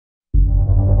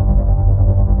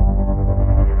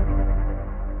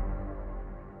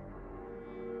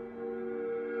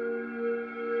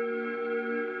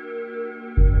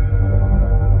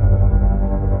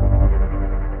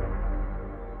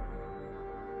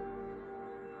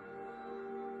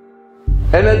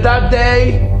And at that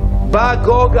day,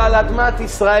 MAGOG al Admat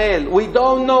Israel. We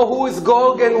don't know who is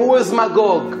Gog and who is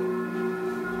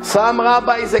MAGOG. Some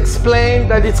rabbis explain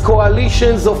that it's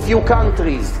coalitions of few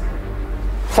countries.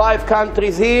 5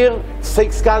 countries here,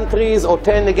 6 countries, or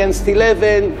 10 against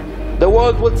 11. The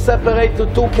world would separate to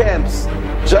 2 camps,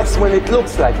 just when it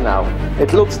looks like now.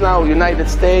 It looks now United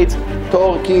States,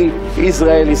 Turkey,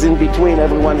 Israel is in between,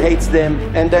 everyone hates them.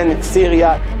 And then it's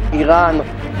Syria, Iran,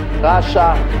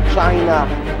 Russia, China.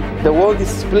 The world is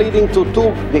splitting to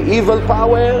 2, the evil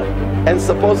power and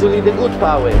supposedly the good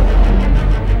power.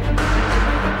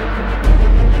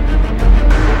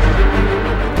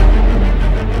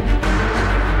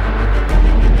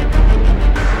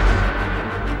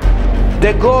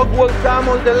 The Gog will come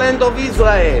on the land of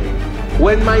Israel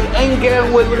when my anger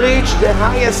will reach the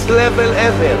highest level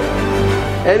ever.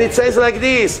 And it says like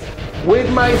this,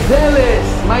 with my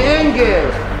zealous, my anger,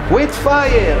 with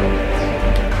fire,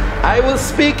 I will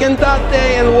speak in that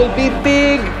day and will be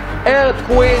big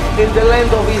earthquake in the land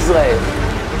of Israel.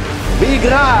 Big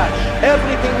rush,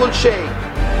 everything will shake.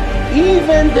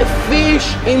 Even the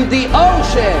fish in the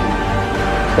ocean.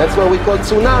 That's what we call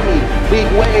tsunami, big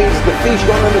waves, the fish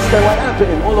don't understand what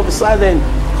happened. All of a sudden,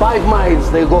 5 miles,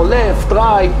 they go left,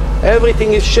 right,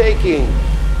 everything is shaking.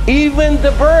 Even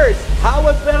the birds, how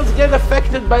a birds get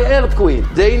affected by earthquake?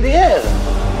 They're in the air.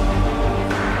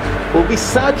 Will be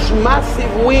such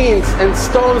massive winds and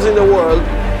storms in the world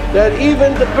that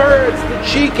even the birds, the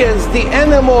chickens, the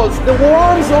animals, the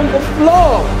worms on the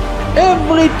floor,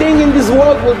 everything in this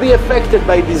world will be affected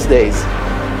by these days.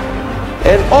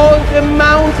 And all the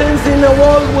mountains in the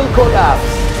world will collapse.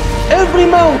 Every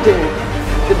mountain,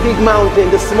 the big mountain,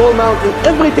 the small mountain,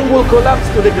 everything will collapse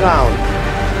to the ground.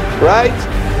 Right?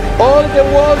 All the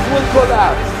walls will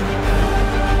collapse.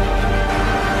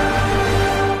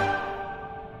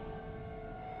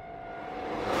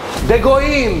 The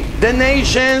Goyim, the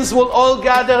nations will all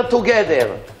gather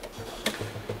together.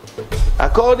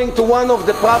 According to one of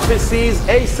the prophecies,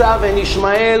 Esav and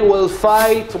Ishmael will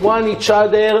fight each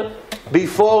other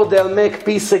before they'll make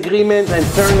peace agreement and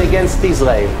turn against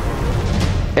Israel.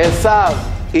 Esav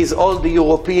is all the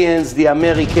Europeans, the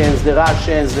Americans, the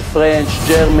Russians, the French,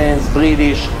 Germans,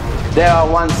 British. They are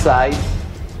one side.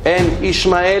 And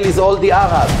Ishmael is all the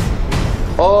Arabs.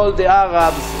 All the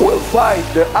Arabs will fight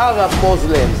the Arab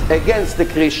Muslims against the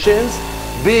Christians.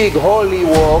 Big holy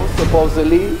war,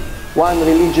 supposedly. One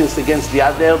religion against the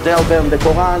other. They'll burn the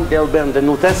Quran, they'll burn the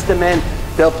New Testament,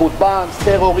 they'll put bombs,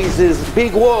 terrorism,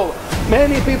 big war.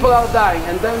 Many people are dying,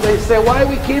 and then they say, why are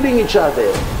we killing each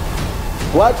other?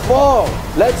 What for?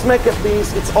 Let's make a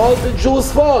peace. It's all the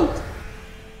Jews' fault.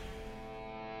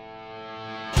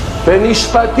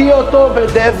 ונשפטי אותו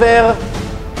בדבר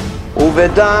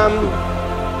ובדם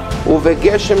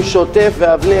ובגשם שוטף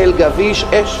ואבני אל גביש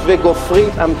אש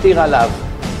וגופרית אמטיר עליו.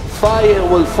 Fire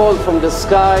will fall from the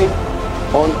sky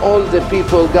on all the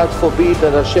people, God forbid,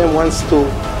 that Hashem wants to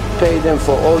pay them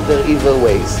for all their evil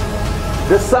ways.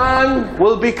 The sun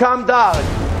will become dark.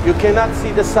 You cannot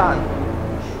see the sun.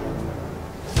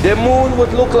 The moon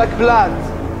would look like blood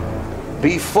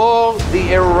before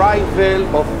the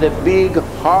arrival of the big,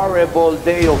 horrible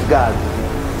day of God.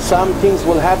 Some things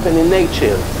will happen in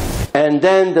nature, and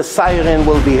then the siren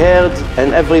will be heard,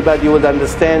 and everybody would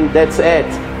understand that's it.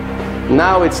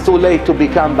 Now it's too late to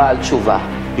become Baal Tshuva.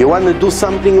 You want to do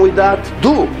something with that?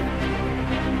 Do!